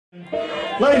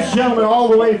Ladies and gentlemen, all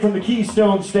the way from the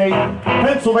Keystone State,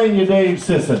 Pennsylvania, Dave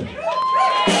Sisson.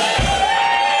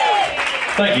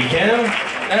 Thank you, Ken.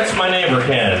 That's my neighbor,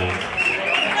 Ken.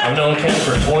 I've known Ken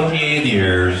for 28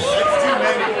 years.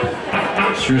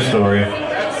 True story.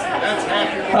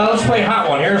 Let's play Hot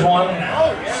One. Here's one.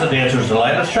 It's the Dancer's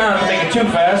Delight. Let's try not to make it too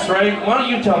fast, right? Why don't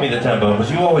you tell me the tempo, because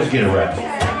you always get it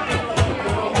right.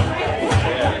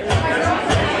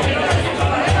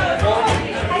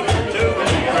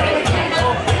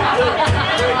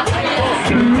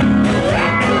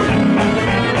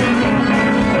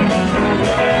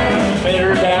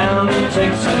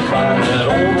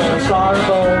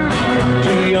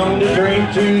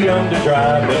 Too young to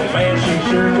drive, but man,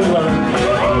 she sure could learn.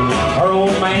 Her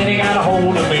old man, he got a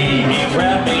hold of me. He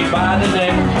grabbed me by the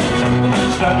neck,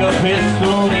 stuck a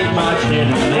pistol in my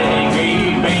chin, and then he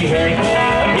gave me heck.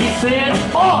 He said,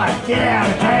 "Boy, get out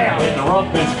of town," in the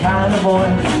roughest kind of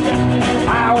voice.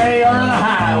 "Highway or the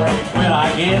highway?" Well,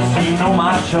 I guess you know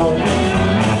my choice.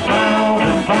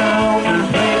 Found and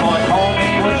playboy, call me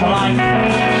what you like.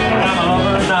 I'm a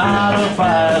lover, not a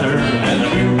fighter, and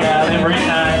a new gal every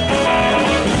night.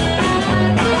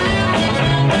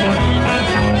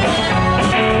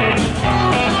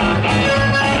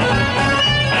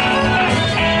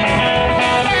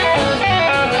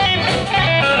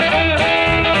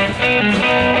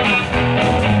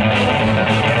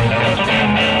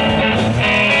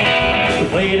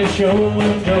 Show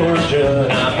in Georgia,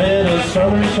 and I met a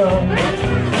southern song.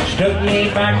 She took me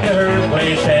back to her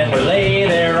place and we lay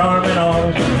there arm in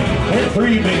arm. And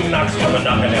three big knocks come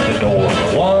knocking at the door.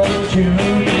 1, 2,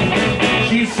 3.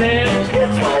 She said,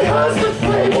 "It's my husband,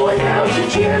 playboy, now's your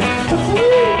chance to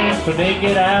flee." So they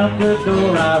get out the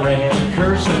door, I ran,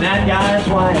 cursing that guy's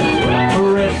wife.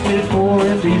 Arrested for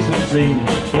indecency,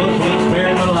 was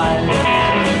spared the life.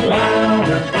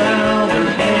 Louder, louder,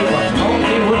 hey, what's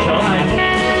only what you like?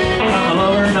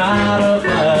 Not a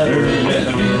fighter, and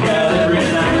a new gal every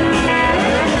night.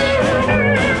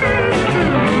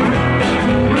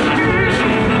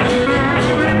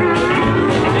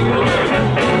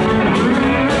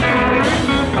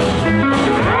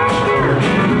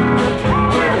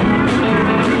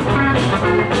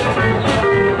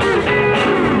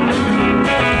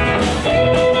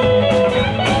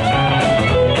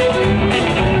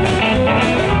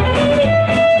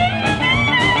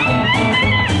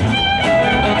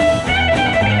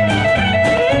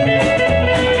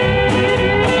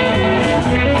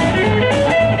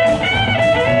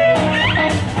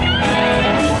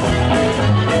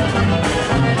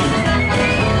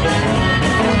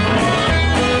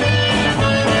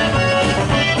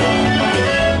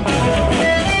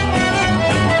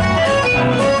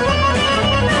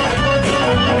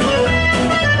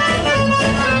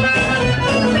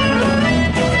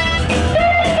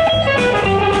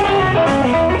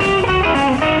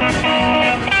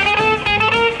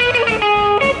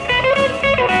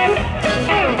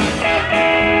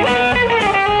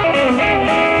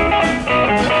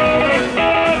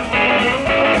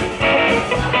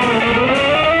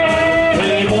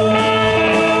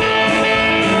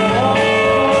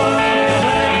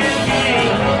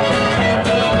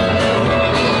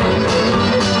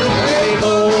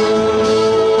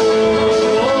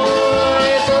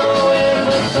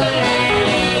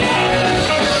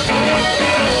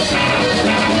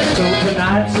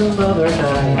 Another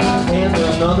night in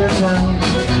another town,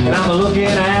 and I'm looking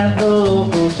at the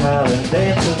local talent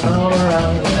dancing all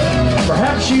around.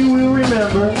 Perhaps you will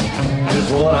remember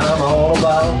just what I'm all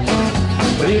about.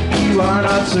 But if you are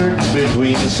not certain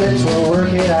between the sets, we'll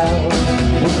work it out.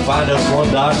 We'll find us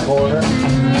one dark corner,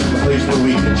 a place where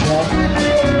we can chat.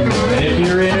 And if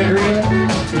you're in agreement,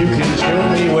 you can show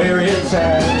me where it's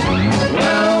at.